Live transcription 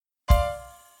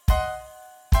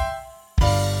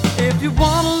If you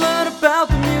want to learn about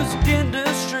the music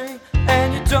industry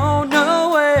and you don't know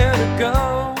where to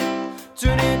go,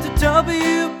 tune in to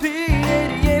WP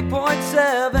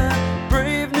 88.7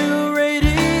 Brave New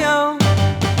Radio.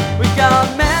 We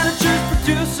got managers,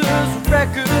 producers,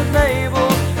 record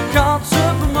labels,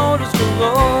 concert promoters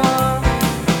galore.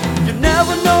 You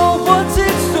never know what's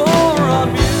in store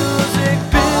on Music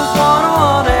Biz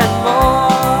 101 and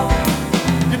more.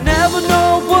 You never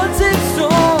know what's in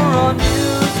store on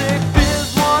Music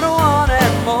Biz 101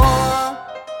 and more.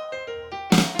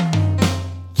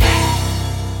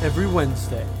 Every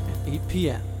Wednesday at 8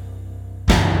 p.m.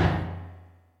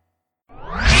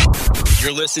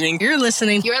 You're listening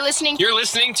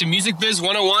to Music Biz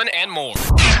 101 and more.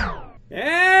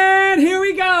 And here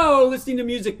we go, listening to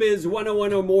Music Biz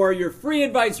 101 or more, your free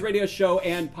advice radio show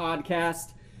and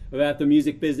podcast about the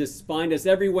music business. Find us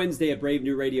every Wednesday at Brave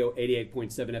New Radio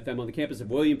 88.7 FM on the campus of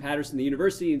William Patterson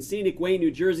University in scenic Wayne,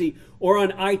 New Jersey, or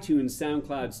on iTunes,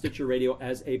 SoundCloud, Stitcher Radio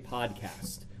as a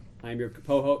podcast. I'm your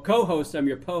co-host,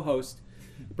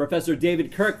 Professor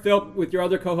David Kirkphilp, with your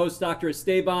other co-host, Dr.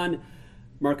 Esteban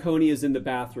Marconi is in the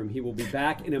bathroom. He will be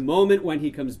back in a moment. When he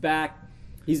comes back,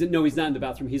 he's not in the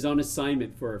bathroom. He's on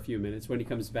assignment for a few minutes. When he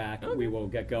comes back, we will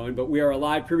get going. But we are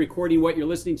live pre-recording what you're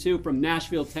listening to from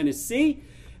Nashville, Tennessee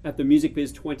at the Music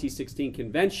Biz 2016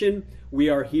 convention. We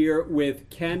are here with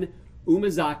Ken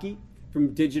Umezaki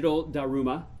from Digital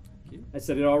Daruma. I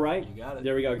said it all right? You got it.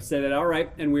 There we go. I said it all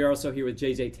right. And we are also here with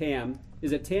JJ Tam.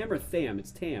 Is it Tam or Tham? It's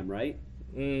Tam, right?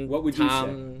 What would you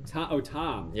say?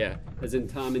 Tom. Yeah. As in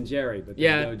Tom and Jerry, but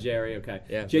yeah. No Jerry. Okay.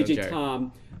 Yeah, JJ no Jerry.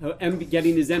 Tom,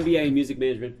 getting his MBA in music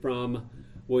management from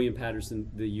William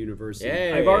Patterson, the university.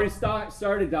 Yay. I've already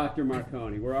started, Dr.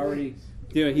 Marconi. We're already,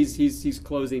 he's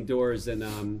closing doors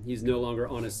and he's no longer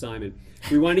on assignment.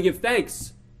 We want to give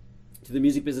thanks to the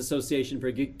Music Business Association for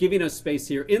giving us space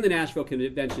here in the Nashville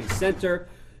Convention Center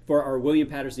for our William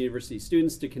Patterson University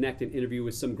students to connect and interview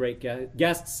with some great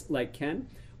guests like Ken.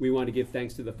 We want to give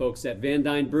thanks to the folks at Van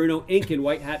Dyne Bruno Inc. and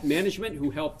White Hat Management who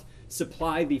helped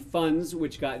supply the funds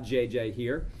which got JJ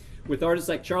here. With artists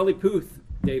like Charlie Puth,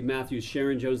 Dave Matthews,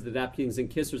 Sharon Jones, the Dap Kings,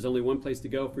 and Kiss, there's only one place to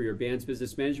go for your band's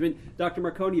business management. Dr.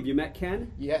 Marconi, have you met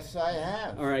Ken? Yes, I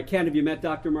have. All right, Ken, have you met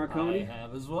Dr. Marconi? I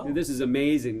have as well. This is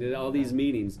amazing, all these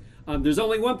meetings. There's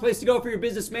only one place to go for your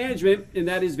business management, and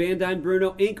that is Van Dyne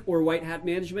Bruno Inc. or White Hat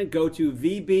Management. Go to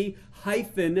vb-cpa.com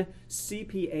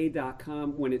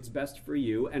when it's best for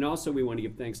you. And also we want to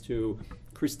give thanks to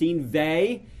Christine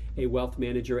Vey, a wealth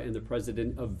manager and the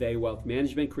president of Vey Wealth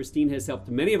Management. Christine has helped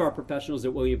many of our professionals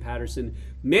at William Patterson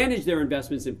manage their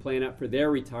investments and plan out for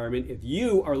their retirement. If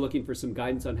you are looking for some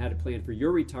guidance on how to plan for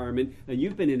your retirement, and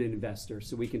you've been an investor,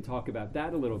 so we can talk about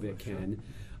that a little bit, Ken.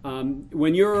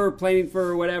 When you're planning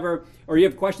for whatever, or you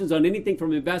have questions on anything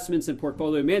from investments and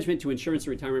portfolio management to insurance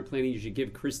and retirement planning, you should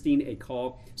give Christine a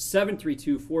call,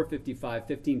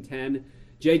 732-455-1510.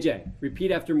 JJ,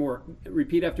 repeat after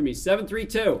me.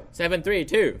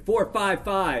 732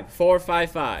 455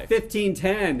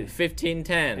 1510.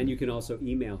 1510. And you can also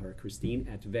email her, Christine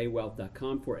at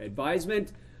veywealth.com for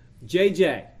advisement.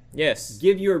 JJ. Yes.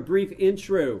 Give your brief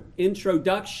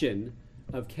introduction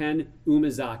of Ken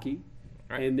Umezaki.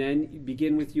 Right. And then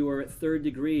begin with your third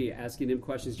degree, asking him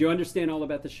questions. Do you understand all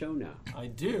about the show now? I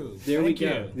do. There we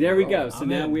go. There we go. So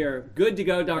now we are good to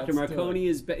go. Dr. Marconi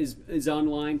is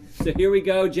online. So here we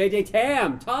go.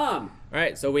 JJ Tom. All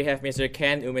right. So we have Mr.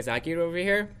 Ken Umezaki over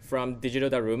here from Digital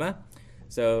Daruma.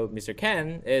 So Mr.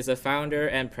 Ken is a founder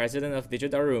and president of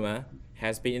Digital Daruma,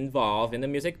 has been involved in the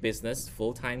music business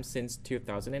full-time since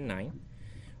 2009.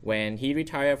 When he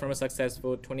retired from a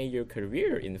successful 20-year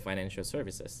career in financial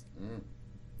services.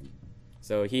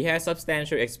 So he has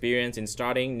substantial experience in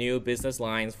starting new business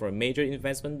lines for major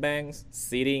investment banks,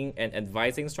 seeding and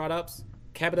advising startups,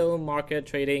 capital market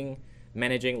trading,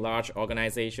 managing large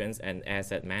organizations, and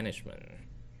asset management.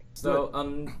 So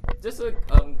just a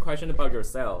question about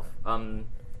yourself.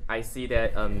 I see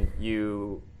that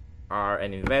you are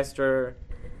an investor,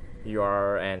 you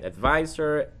are an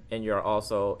advisor, and you're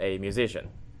also a musician.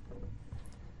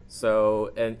 So,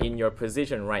 and in your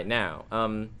position right now,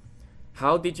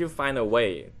 how did you find a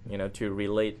way, to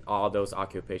relate all those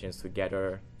occupations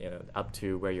together, up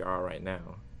to where you are right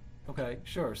now? Okay,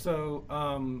 sure. So,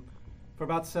 for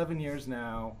about 7 years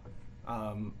now,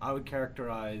 I would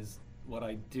characterize what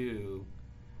I do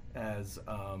as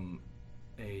a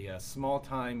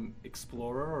small-time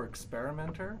explorer or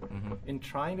experimenter in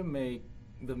trying to make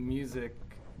the music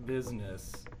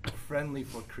business friendly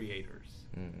for creators.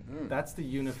 That's the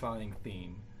unifying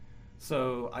theme.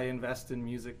 So I invest in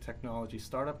music technology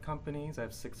startup companies. I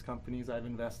have 6 companies I've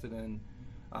invested in.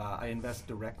 I invest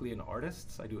directly in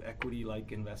artists. I do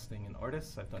equity-like investing in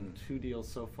artists. I've done 2 deals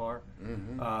so far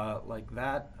like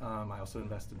that. I also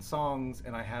invest in songs,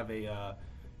 and I have a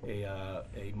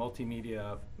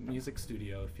multimedia music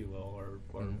studio, if you will,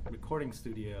 or recording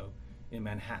studio in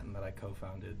Manhattan that I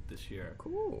co-founded this year.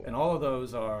 Cool. And all of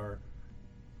those are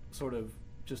sort of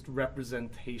just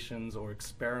representations or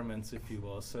experiments, if you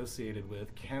will, associated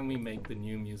with, can we make the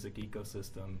new music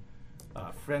ecosystem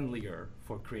friendlier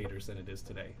for creators than it is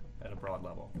today at a broad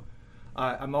level.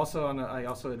 I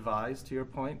also advise, to your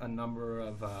point, a number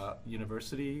of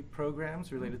university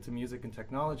programs related to music and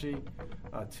technology,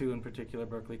 2 in particular,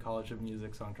 Berklee College of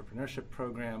Music's entrepreneurship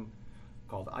program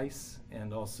called ICE,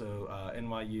 and also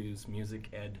NYU's Music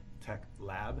Ed Tech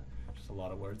Lab. Just a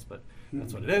lot of words, but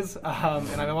that's what it is. And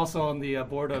I'm also on the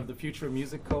board of the Future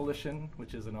Music Coalition,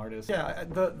 which is an artist. Yeah,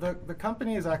 the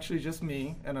company is actually just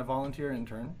me and a volunteer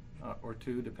intern. Or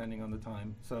 2, depending on the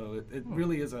time. So it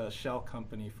really is a shell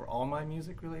company for all my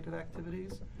music-related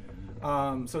activities.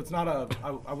 So it's not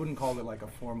I wouldn't call it like a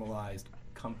formalized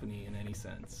company in any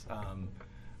sense.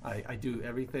 I do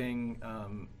everything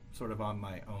sort of on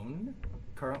my own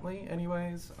currently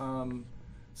anyways.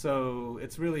 So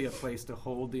it's really a place to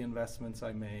hold the investments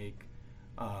I make,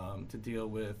 to deal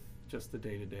with just the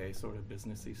day-to-day sort of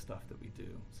businessy stuff that we do.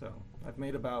 So I've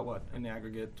made about, in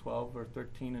aggregate, 12 or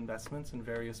 13 investments in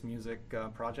various music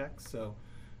projects. So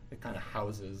it kind of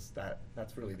houses that.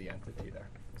 That's really the entity there.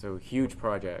 So huge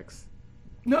projects.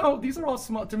 No, these are all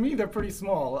small. To me, they're pretty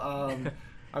small.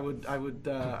 I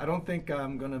don't think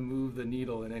I'm going to move the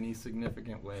needle in any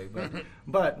significant way,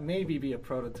 but maybe be a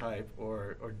prototype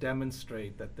or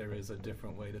demonstrate that there is a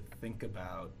different way to think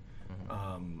about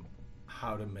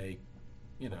how to make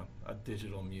a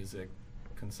digital music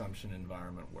consumption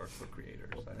environment work for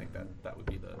creators. I think that would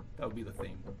be the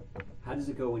theme. How does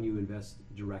it go when you invest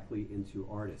directly into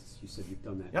artists? You said you've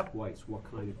done that twice. What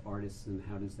kind of artists, and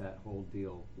how does that whole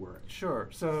deal work? Sure.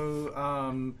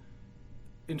 So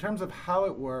in terms of how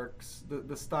it works,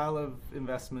 the style of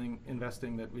investing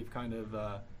that we've kind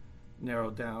of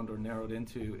narrowed down or narrowed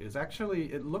into is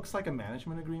actually, it looks like a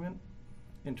management agreement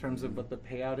in terms of what the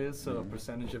payout is. So a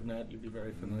percentage of net, you'd be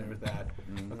very familiar with that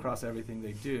across everything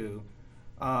they do.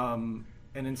 And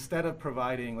instead of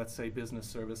providing, let's say, business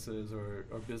services or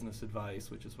business advice,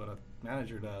 which is what a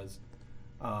manager does,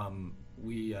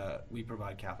 we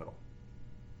provide capital.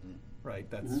 Right,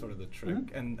 that's sort of the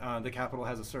trick. And the capital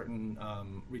has a certain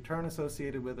return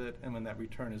associated with it, and when that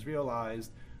return is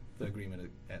realized, the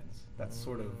agreement ends. That's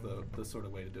sort of the sort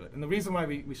of way to do it. And the reason why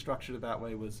we structured it that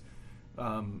way was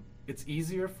it's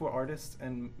easier for artists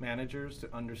and managers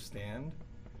to understand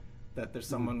that there's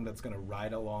someone that's going to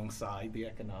ride alongside the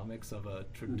economics of a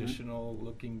traditional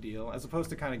looking deal, as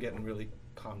opposed to kind of getting really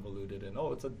convoluted and,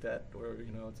 it's a debt, or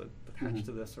it's attached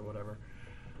to this or whatever.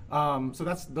 So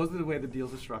those are the way the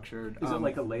deals are structured. Is it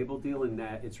like a label deal in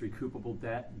that it's recoupable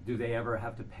debt? Do they ever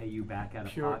have to pay you back out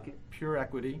of pocket? Pure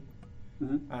equity,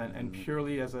 and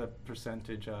purely as a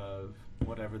percentage of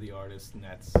whatever the artist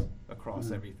nets across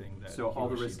everything that. So all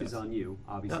the risk is on you,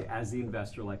 obviously, as the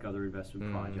investor, like other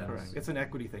investment projects. Correct. It's an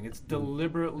equity thing. It's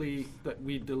deliberately that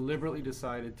we deliberately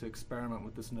decided to experiment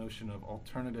with this notion of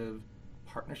alternative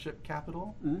partnership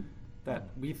capital. That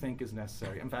we think is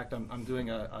necessary. In fact, I'm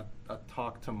doing a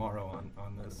talk tomorrow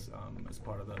on this as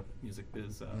part of the Music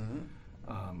Biz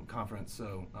conference.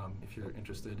 So if you're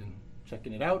interested in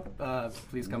checking it out,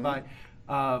 please come by.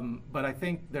 But I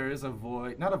think there is a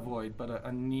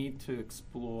need to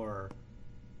explore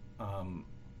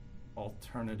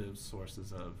alternative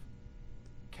sources of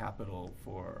capital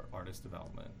for artist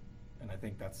development. And I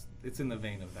think it's in the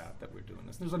vein of that we're doing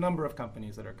this. There's a number of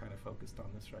companies that are kind of focused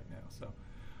on this right now. So.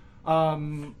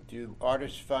 Do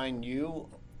artists find you,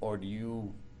 or do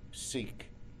you seek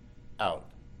out?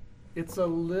 It's a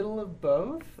little of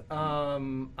both.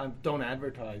 I don't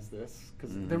advertise this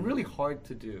because they're really hard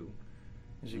to do,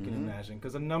 as you can imagine,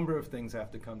 because a number of things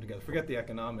have to come together. Forget the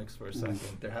economics for a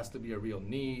second. There has to be a real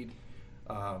need.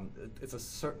 It's a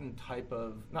certain type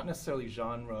of, not necessarily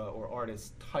genre or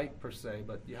artist type per se,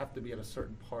 but you have to be at a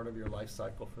certain part of your life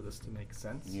cycle for this to make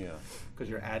sense. Yeah. Because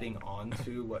you're adding on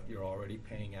to what you're already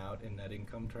paying out in net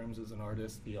income terms as an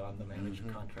artist beyond the manager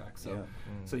contract. So,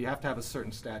 so you have to have a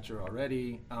certain stature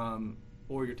already,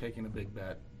 or you're taking a big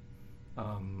bet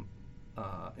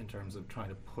in terms of trying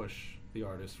to push the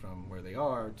artist from where they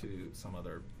are to some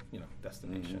other,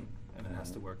 destination, and it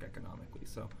has to work economically.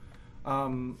 So.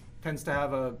 Tends to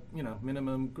have a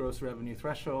minimum gross revenue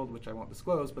threshold, which I won't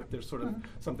disclose, but there's sort of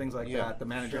some things like that. The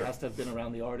manager has to have been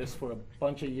around the artist for a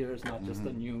bunch of years, not just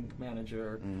a new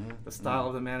manager. The style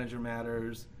of the manager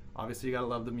matters. Obviously, you got to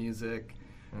love the music.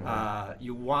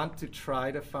 You want to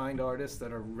try to find artists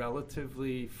that are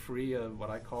relatively free of what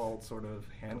I call sort of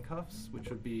handcuffs, which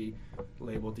would be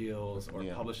label deals or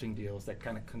publishing deals that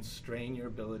kind of constrain your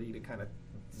ability to kind of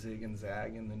zig and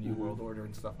zag in the new world order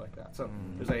and stuff like that. So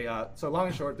there's so long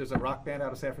and short, there's a rock band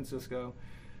out of San Francisco,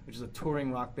 which is a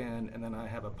touring rock band, and then I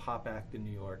have a pop act in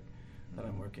New York that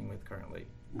I'm working with currently.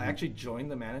 I actually joined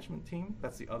the management team.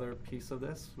 That's the other piece of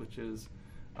this, which is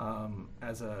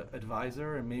as an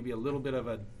advisor and maybe a little bit of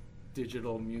a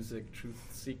digital music truth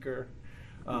seeker,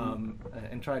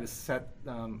 and try to set,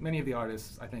 many of the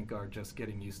artists I think are just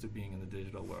getting used to being in the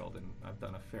digital world, and I've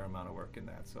done a fair amount of work in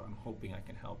that, so I'm hoping I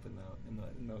can help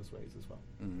in those ways as well.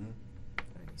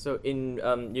 So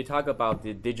you talk about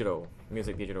the digital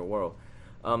world.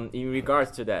 In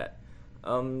regards to that,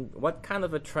 what kind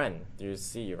of a trend do you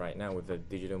see right now with the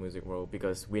digital music world?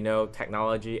 Because we know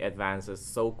technology advances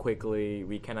so quickly,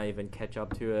 we cannot even catch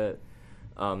up to it.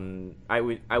 I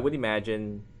would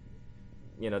imagine,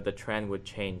 the trend would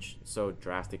change so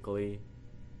drastically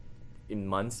in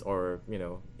months or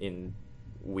in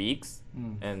weeks.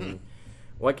 And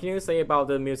what can you say about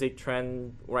the music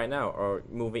trend right now or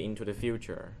moving into the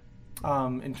future?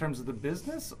 In terms of the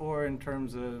business, or in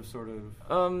terms of sort of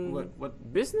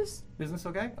what business? Business,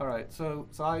 okay, all right. So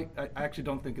I actually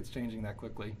don't think it's changing that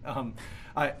quickly.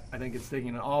 I think it's taking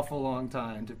an awful long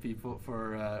time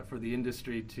for the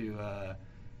industry to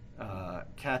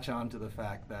catch on to the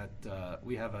fact that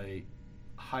we have a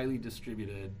highly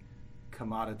distributed,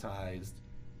 commoditized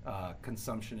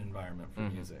consumption environment for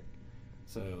music.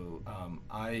 So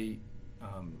I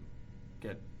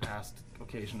get asked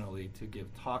occasionally to give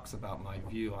talks about my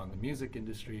view on the music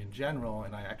industry in general,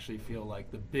 and I actually feel like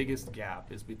the biggest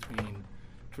gap is between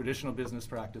traditional business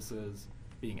practices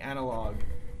being analog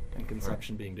and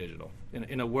consumption being digital.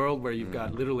 In a world where you've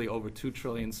got literally over 2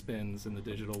 trillion spins in the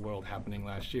digital world happening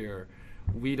last year,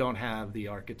 we don't have the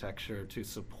architecture to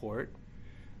support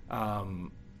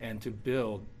and to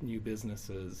build new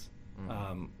businesses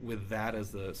with that as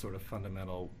the sort of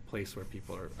fundamental place where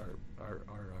people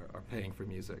are paying for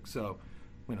music. So,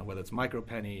 whether it's micro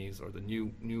pennies or the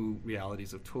new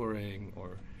realities of touring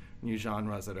or new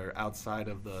genres that are outside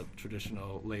of the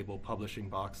traditional label publishing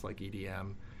box like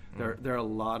EDM, there are a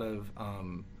lot of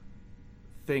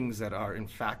things that are in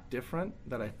fact different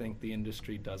that I think the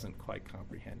industry doesn't quite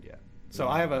comprehend yet. So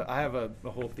I have a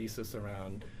whole thesis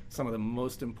around some of the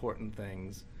most important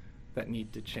things that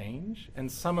need to change, and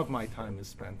some of my time is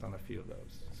spent on a few of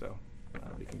those. So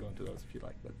we can go into those if you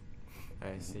like. But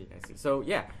I see. So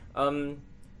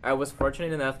I was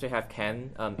fortunate enough to have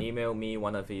Ken email me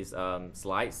one of his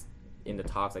slides in the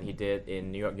talks that he did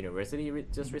in New York University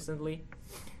just recently.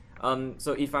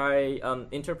 So if I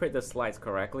interpret the slides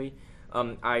correctly,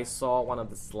 I saw one of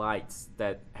the slides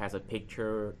that has a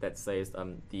picture that says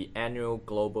the annual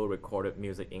global recorded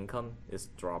music income is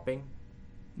dropping.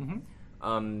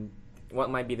 What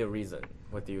might be the reason?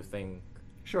 What do you think?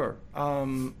 Sure.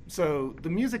 So the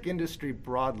music industry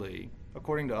broadly,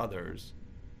 according to others,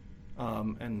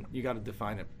 and you got to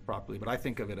define it properly, but I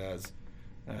think of it as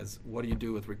what do you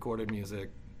do with recorded music,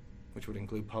 which would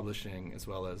include publishing, as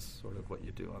well as sort of what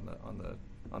you do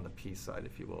on the piece side,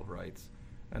 if you will, rights,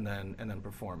 and then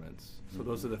performance. So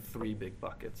those are the 3 big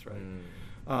buckets,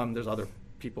 right? There's other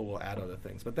people will add other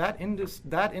things, but that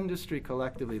industry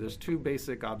collectively, there's 2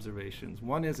 basic observations.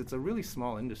 One is it's a really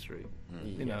small industry.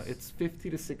 It's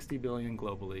 50 to 60 billion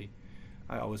globally.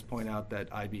 I always point out that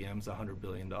IBM's a $100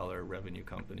 billion revenue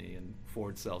company, and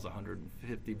Ford sells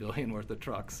 150 billion worth of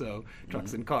trucks,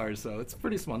 trucks and cars. So it's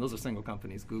pretty small. Those are single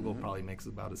companies. Google probably makes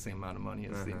about the same amount of money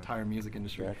as the entire music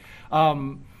industry.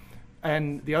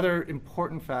 And the other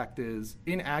important fact is,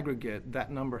 in aggregate, that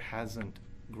number hasn't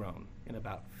grown in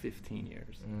about 15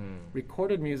 years.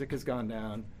 Recorded music has gone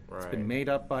down. It's been made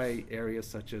up by areas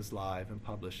such as live and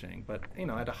publishing, but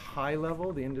at a high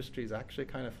level, the industry's actually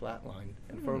kind of flatlined,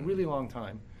 and for a really long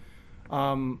time.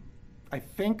 I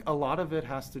think a lot of it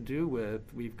has to do with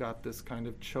we've got this kind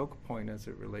of choke point as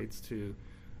it relates to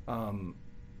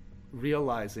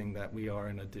realizing that we are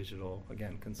in a digital,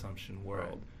 again, consumption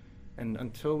world. And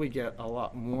until we get a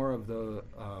lot more of the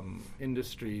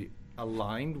industry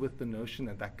aligned with the notion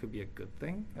that could be a good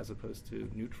thing as opposed to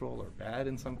neutral or bad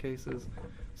in some cases.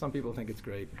 Some people think it's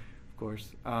great, of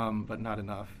course, but not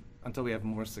enough. Until we have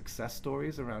more success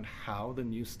stories around how the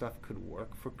new stuff could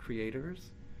work for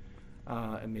creators,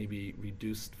 and maybe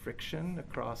reduced friction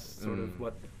across sort of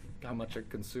how much a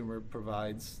consumer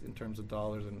provides in terms of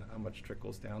dollars and how much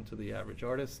trickles down to the average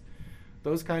artist.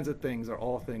 Those kinds of things are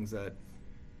all things that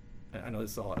I know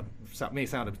this all may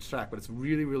sound abstract, but it's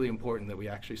really, really important that we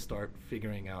actually start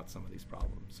figuring out some of these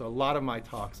problems. So a lot of my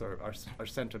talks are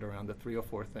centered around the 3 or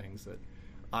 4 things that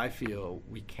I feel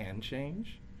we can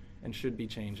change and should be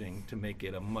changing to make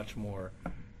it a much more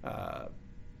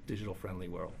digital-friendly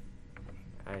world.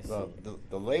 I see. Well,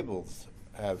 the labels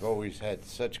have always had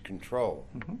such control.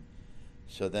 Mm-hmm.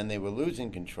 So then they were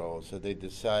losing control, so they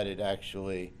decided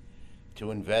actually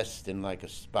to invest in like a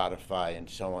Spotify and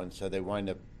so on, so they wind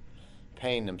up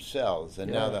paying themselves.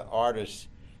 And now the artists,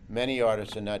 many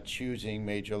artists are not choosing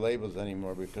major labels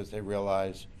anymore because they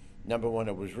realize, number one,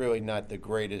 it was really not the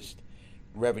greatest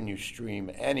revenue stream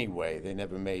anyway. They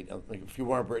never made, like, if you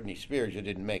weren't Britney Spears, you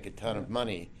didn't make a ton of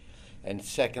money. And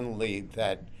secondly,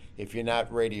 that if you're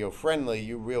not radio friendly,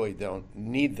 you really don't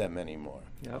need them anymore.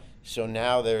 Yep. So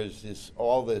now there's this,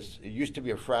 it used to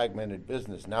be a fragmented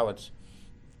business. Now it's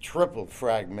triple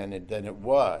fragmented than it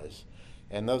was.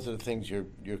 And those are the things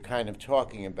you're kind of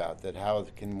talking about, that how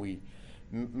can we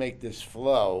make this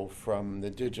flow from the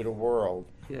digital world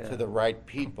to the right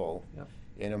people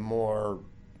in a more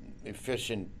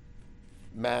efficient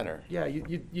manner. Yeah,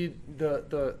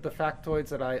 the factoids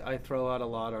that I throw out a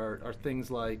lot are things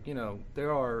like,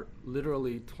 there are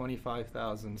literally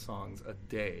 25,000 songs a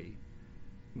day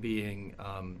being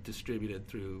distributed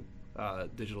through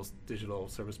digital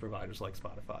service providers like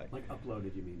Spotify. Like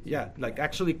uploaded, you mean? Yeah, like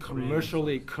actually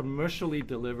commercially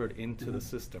delivered into the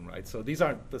system, right? So these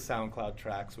aren't the SoundCloud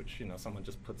tracks, which someone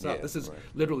just puts up. This is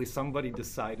literally somebody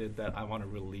decided that I want to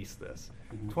release this.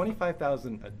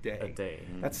 25,000 a day. A day.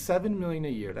 That's 7 million a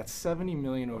year. That's 70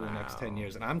 million over the next 10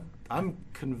 years, and I'm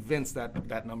convinced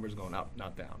that number is going up,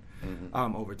 not down,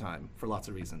 over time for lots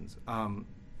of reasons.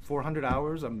 400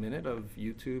 hours a minute of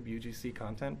YouTube, UGC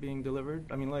content being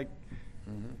delivered. I mean,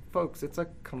 folks, it's a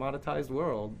commoditized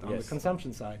world on the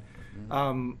consumption side.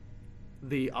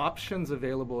 The options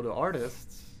available to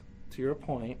artists, to your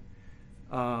point,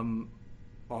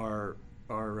 are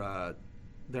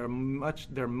there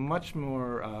are much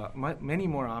more, many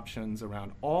more options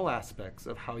around all aspects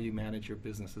of how you manage your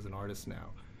business as an artist now.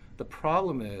 The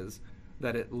problem is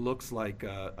that it looks like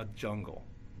a jungle.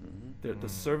 The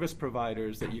service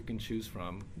providers that you can choose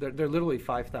from, there are literally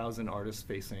 5,000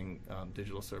 artist-facing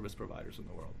digital service providers in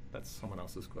the world. That's someone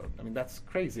else's quote. I mean, that's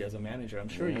crazy as a manager. I'm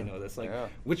sure you know this.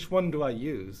 Which one do I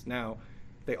use? Now,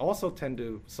 they also tend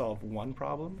to solve one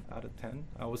problem out of 10.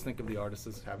 I always think of the artist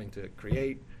as having to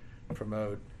create,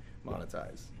 promote,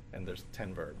 monetize. And there's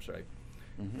 10 verbs, right?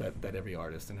 That every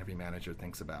artist and every manager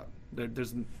thinks about.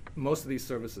 There's most of these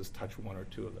services touch one or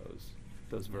two of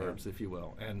those verbs, if you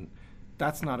will. And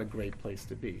that's not a great place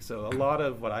to be. So a lot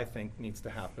of what I think needs to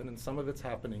happen, and some of it's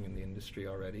happening in the industry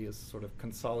already, is sort of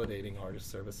consolidating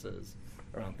artist services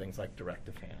around things like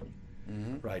direct-to-fan,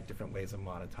 right? Different ways of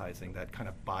monetizing that kind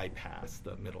of bypass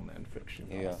the middleman friction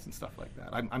costs and stuff like that.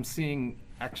 I'm seeing,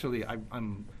 actually,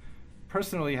 I'm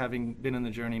personally, having been in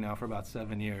the journey now for about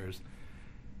 7 years,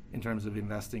 in terms of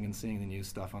investing and seeing the new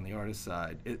stuff on the artist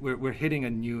side, we're hitting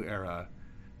a new era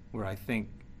where I think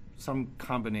some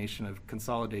combination of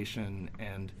consolidation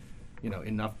and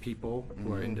enough people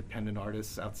who are independent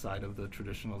artists outside of the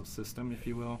traditional system, if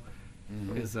you will,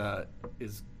 is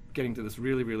getting to this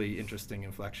really, really interesting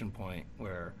inflection point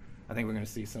where I think we're going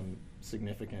to see some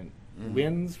significant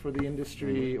wins for the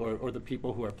industry or the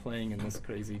people who are playing in this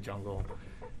crazy jungle,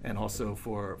 and also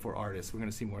for artists. We're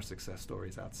going to see more success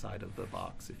stories outside of the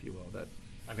box, if you will, that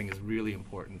I think is really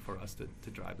important for us to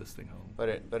drive this thing home.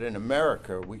 But in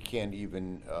America, we can't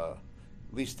even, at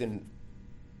least in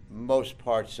most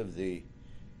parts of the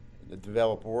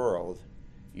developed world,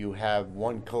 you have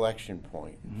one collection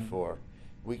point for.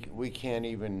 We can't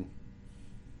even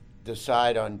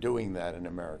decide on doing that in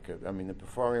America. I mean, the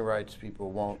performing rights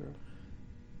people won't.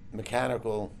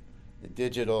 Mechanical, the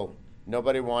digital.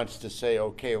 Nobody wants to say,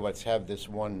 okay, let's have this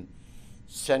one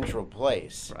central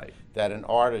place that an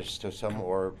artist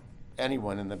or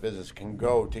anyone in the business can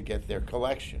go to get their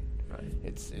collection.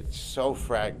 It's so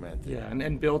fragmented. Yeah,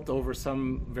 and built over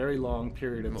some very long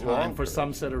period of time for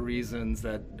some set of reasons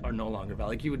that are no longer valid.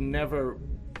 Like, you would never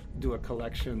do a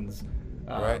collections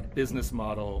business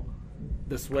model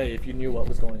this way if you knew what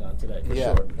was going on today, for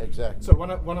sure. Exactly. So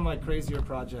one of my crazier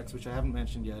projects, which I haven't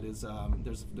mentioned yet, is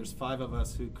there's 5 of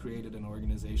us who created an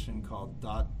organization called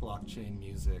Blockchain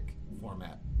Music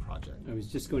Format Project. I was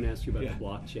just going to ask you about the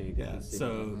blockchain. Yeah.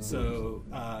 So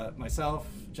myself,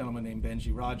 a gentleman named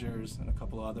Benji Rogers, and a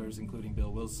couple others, including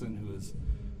Bill Wilson, who is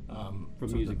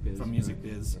from Music Biz. From Music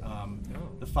Biz.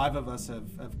 The 5 of us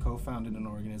have co-founded an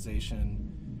organization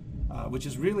which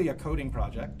is really a coding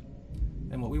project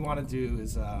And what we want to do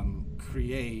is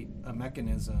create a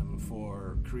mechanism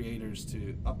for creators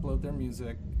to upload their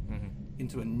music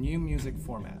into a new music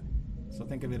format. So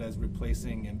think of it as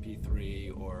replacing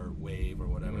MP3 or WAV or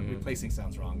whatever. Replacing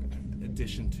sounds wrong.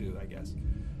 Addition to, I guess.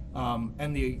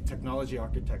 And the technology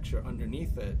architecture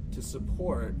underneath it to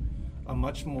support a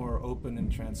much more open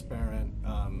and transparent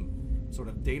sort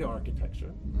of data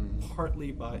architecture,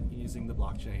 partly by using the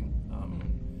blockchain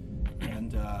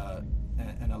and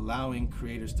allowing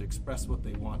creators to express what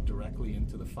they want directly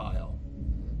into the file,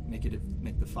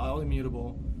 make the file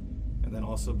immutable, and then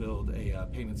also build a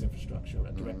payments infrastructure,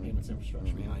 a direct payments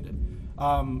infrastructure behind it.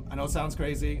 I know it sounds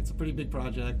crazy. It's a pretty big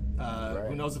project.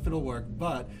 Who knows if it'll work?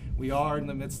 But we are in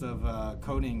the midst of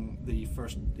coding the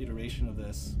first iteration of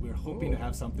this. We're hoping to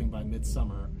have something by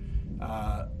midsummer.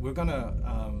 We're going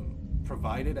to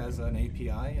provide it as an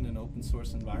API in an open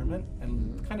source environment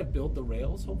and kind of build the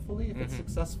rails, hopefully, if it's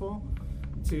successful,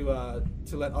 to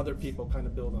let other people kind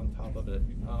of build on top of it.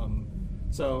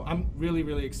 So I'm really,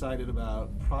 really excited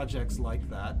about projects like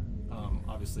that.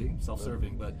 Obviously,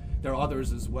 self-serving, but there are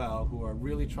others as well who are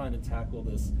really trying to tackle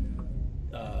this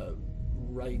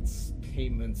rights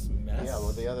payments mess. Yeah,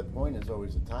 well, the other point is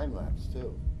always the time lapse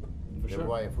too. For sure.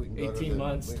 Why, if we can go 18 to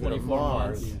months, we can go to 24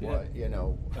 Mars, months. why, you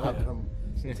know, how come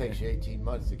it takes you 18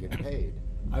 months to get paid?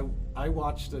 I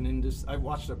watched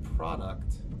a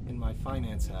product in my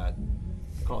finance hat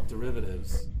called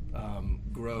derivatives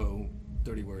grow.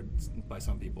 Dirty words by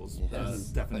some people's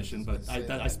definition, but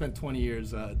I spent 20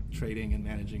 years trading and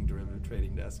managing derivative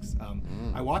trading desks.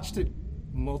 I watched it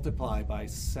multiply by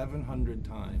 700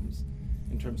 times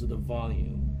in terms of the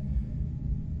volume.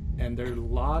 And there are a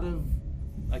lot of,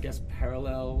 I guess,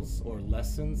 parallels or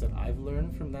lessons that I've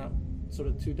learned from that sort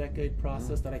of 2-decade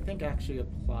process that I think actually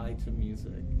apply to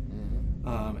music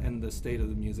and the state of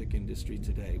the music industry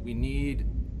today. We need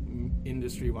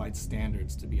industry-wide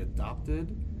standards to be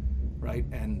adopted, right,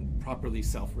 and properly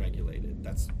self-regulated.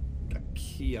 That's a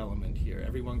key element here.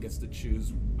 Everyone gets to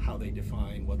choose how they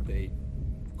define what they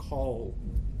call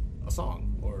a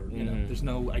song, or you know, there's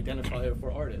no identifier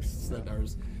for artists that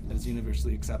is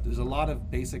universally accepted. There's a lot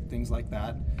of basic things like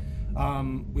that.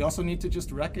 We also need to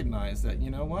just recognize that,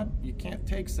 you know what, you can't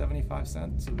take 75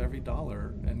 cents of every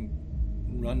dollar and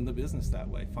run the business that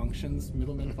way.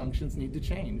 Middleman functions need to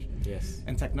change. Yes.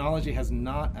 And technology has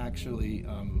not actually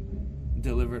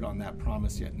delivered on that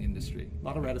promise yet in the industry. A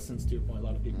lot of reticence, to your point, a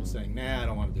lot of people saying, nah, I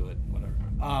don't want to do it, whatever.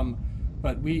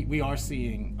 But we are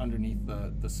seeing underneath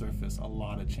the surface a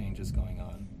lot of changes going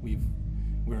on.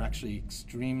 We're actually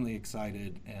extremely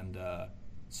excited and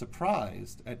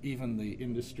surprised at even the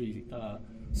industry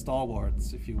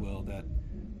stalwarts, if you will, that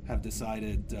have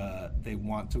decided they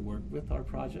want to work with our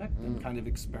project and kind of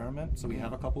experiment. So we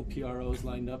have a couple PROs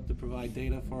lined up to provide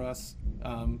data for us.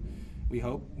 We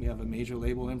hope. We have a major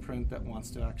label imprint that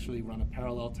wants to actually run a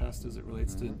parallel test as it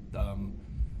relates to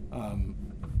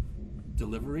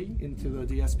delivery into the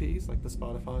DSPs, like the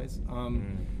Spotify's.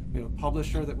 We have a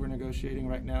publisher that we're negotiating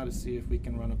right now to see if we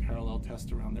can run a parallel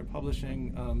test around their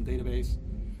publishing database.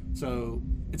 So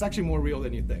it's actually more real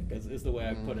than you think, is the way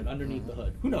I put it, underneath the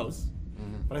hood. Who knows?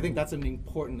 But I think that's an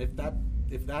important, if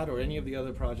that or any of the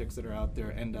other projects that are out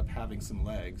there end up having some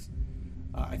legs,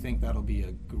 I think that'll be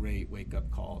a great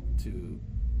wake-up call to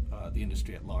the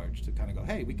industry at large to kind of go,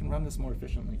 hey, we can run this more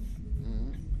efficiently.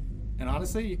 And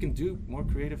honestly, you can do more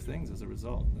creative things as a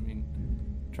result. I mean,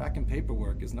 tracking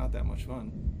paperwork is not that much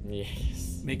fun.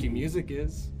 Yes. Making music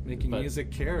is. Making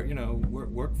music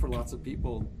work for lots of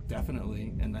people,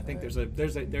 definitely. And I think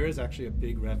there is actually a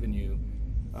big revenue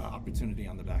opportunity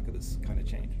on the back of this kind of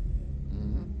change.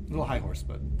 A little high horse,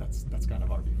 but that's kind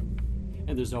of our view.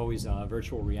 And there's always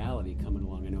virtual reality coming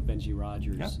along. I know Benji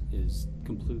Rogers is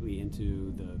completely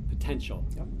into the potential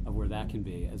of where that can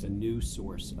be as a new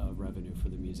source of revenue for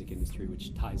the music industry,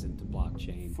 which ties into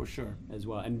blockchain For sure. as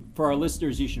well. And for our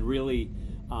listeners, you should really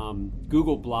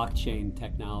Google blockchain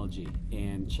technology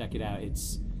and check it out.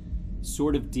 It's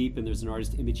sort of deep, and there's an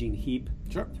artist, Imogene Heap,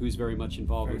 who's very much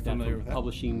involved with that from a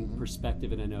publishing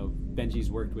perspective. And I know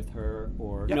Benji's worked with her,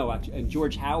 and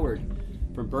George Howard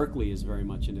from Berkeley is very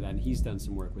much into that, and he's done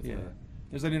some work with her.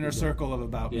 There's an inner circle of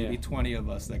about maybe 20 of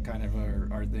us that kind of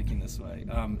are thinking this way.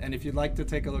 And if you'd like to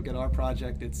take a look at our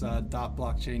project, it's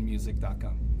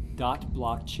 .blockchainmusic.com.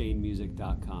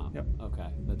 .blockchainmusic.com. Yep. Okay,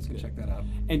 that's good. Check that out.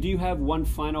 And do you have one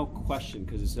final question?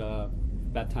 Because it's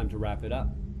about time to wrap it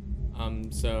up.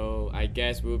 So I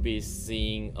guess we'll be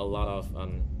seeing a lot of,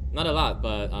 not a lot,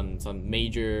 but some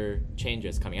major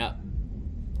changes coming up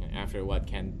after what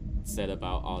Ken said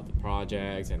about all the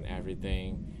projects and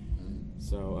everything.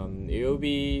 So it will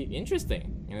be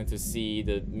interesting, to see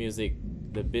the music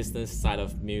the business side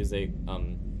of music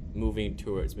moving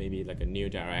towards maybe like a new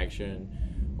direction,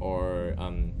 or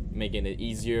making it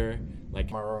easier,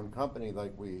 like Our own company,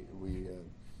 like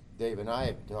Dave and I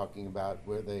have been talking about,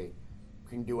 where they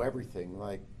can do everything,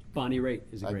 like Bonnie Raitt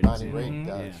is a like great Bonnie example. Raitt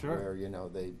does, Yeah. Sure. where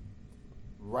they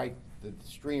write the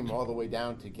stream all the way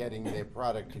down to getting their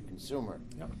product to consumer.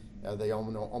 Yep. They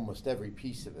own almost every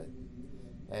piece of it,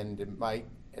 and it might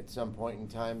at some point in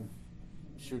time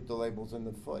shoot the labels in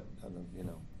the foot.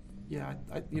 Yeah,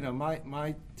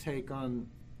 my take on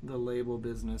the label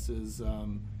business is,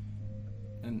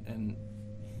 and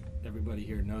everybody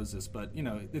here knows this, but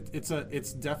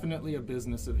it's definitely a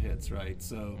business of hits, right?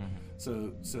 So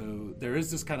there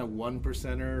is this kind of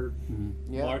 1%er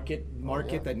Yeah.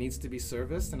 market that needs to be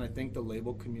serviced, and I think the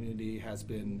label community has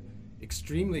been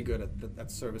extremely good at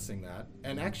servicing that,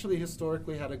 and actually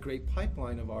historically had a great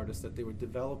pipeline of artists that they were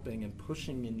developing and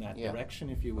pushing in that direction,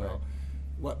 if you will.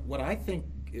 What I think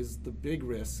is the big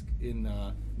risk in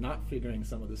not figuring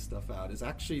some of this stuff out is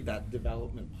actually that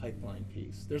development pipeline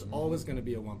piece. There's always going to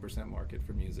be a 1% market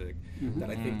for music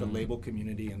that I think the label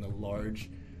community and the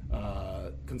large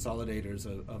consolidators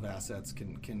of assets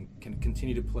can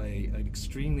continue to play an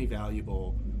extremely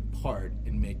valuable part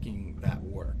in making that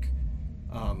work.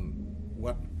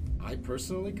 What I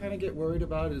personally kind of get worried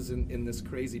about is in this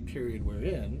crazy period we're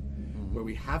in, where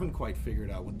we haven't quite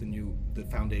figured out what the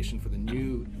foundation for the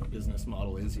new business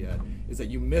model is yet, is that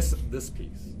you miss this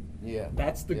piece. Yeah.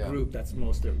 That's the group that's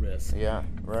most at risk. Yeah,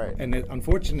 right. And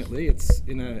unfortunately, it's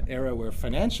in an era where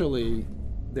financially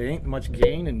there ain't much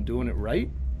gain in doing it right,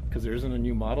 because there isn't a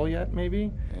new model yet,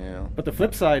 maybe. Yeah. But the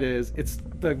flip side is, it's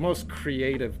the most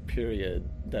creative period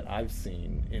that I've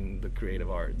seen in the creative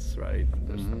arts, right?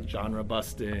 There's genre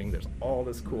busting, there's all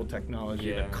this cool technology,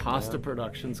 Yeah. the cost of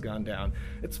production's gone down.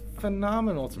 It's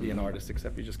phenomenal to be an artist,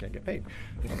 except you just can't get paid,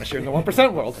 unless you're in the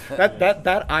 1% world.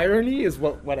 That irony is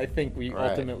what I think we Right.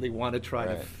 ultimately want to try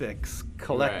to Right. fix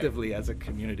collectively as a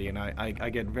community, and I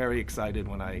get very excited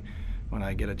when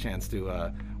I get a chance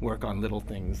to work on little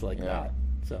things like that.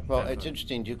 So Well, it's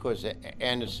interesting too, because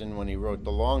Anderson, when he wrote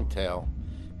The Long Tail,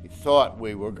 he thought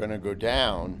we were going to go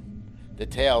down the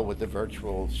tail with the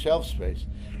virtual shelf space,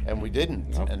 and we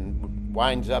didn't. Nope. And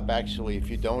winds up actually, if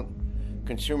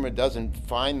consumer doesn't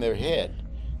find their hit,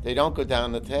 they don't go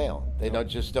down the tail. They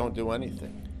just don't do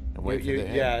anything and wait for the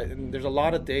hit. Yeah, and there's a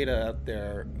lot of data out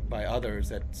there by others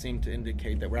that seem to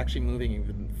indicate that we're actually moving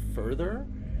even further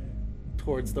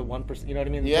towards the 1%. You know what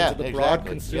I mean? Yeah, in terms of the broad exactly,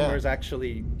 consumer is yeah.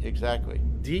 actually Exactly.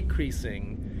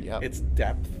 decreasing Yep. its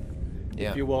depth,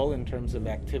 Yeah. if you will, in terms of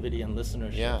activity and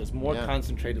listenership. Yeah, There's more yeah.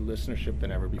 concentrated listenership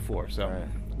than ever before. So. Right.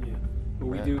 Yeah. But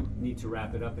we do need to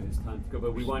wrap it up. It is time to go.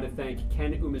 But we want to thank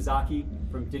Ken Umezaki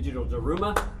from Digital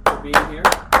Daruma for being here.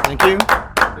 Thank you.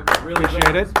 It was really Appreciate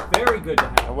good. it. It was very good to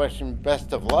have I you. wish him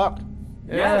best of luck.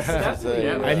 Yes, Yeah. definitely.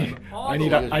 Yeah. It was I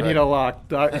need awesome. a lock.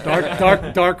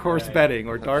 Dark horse betting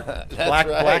or black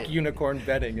right. unicorn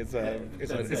betting is an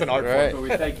That's art right. So we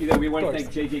thank you. We want to Of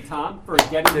thank course. JJ Tom for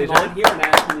getting him JJ. on here and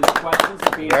asking these questions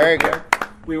and being Very prepared.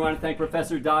 We want to thank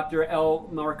Professor Dr. L.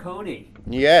 Marconi,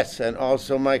 Yes, and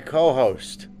also my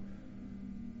co-host.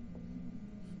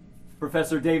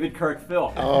 Professor David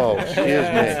Kirk-Phil. Oh, excuse me.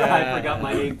 I forgot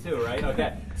my name too, right?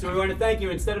 Okay. So we want to thank you.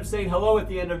 Instead of saying hello at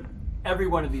the end of every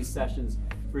one of these sessions,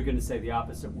 we're going to say the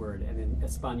opposite word. And in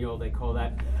Espanol, they call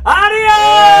that adios!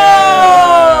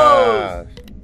 Yeah.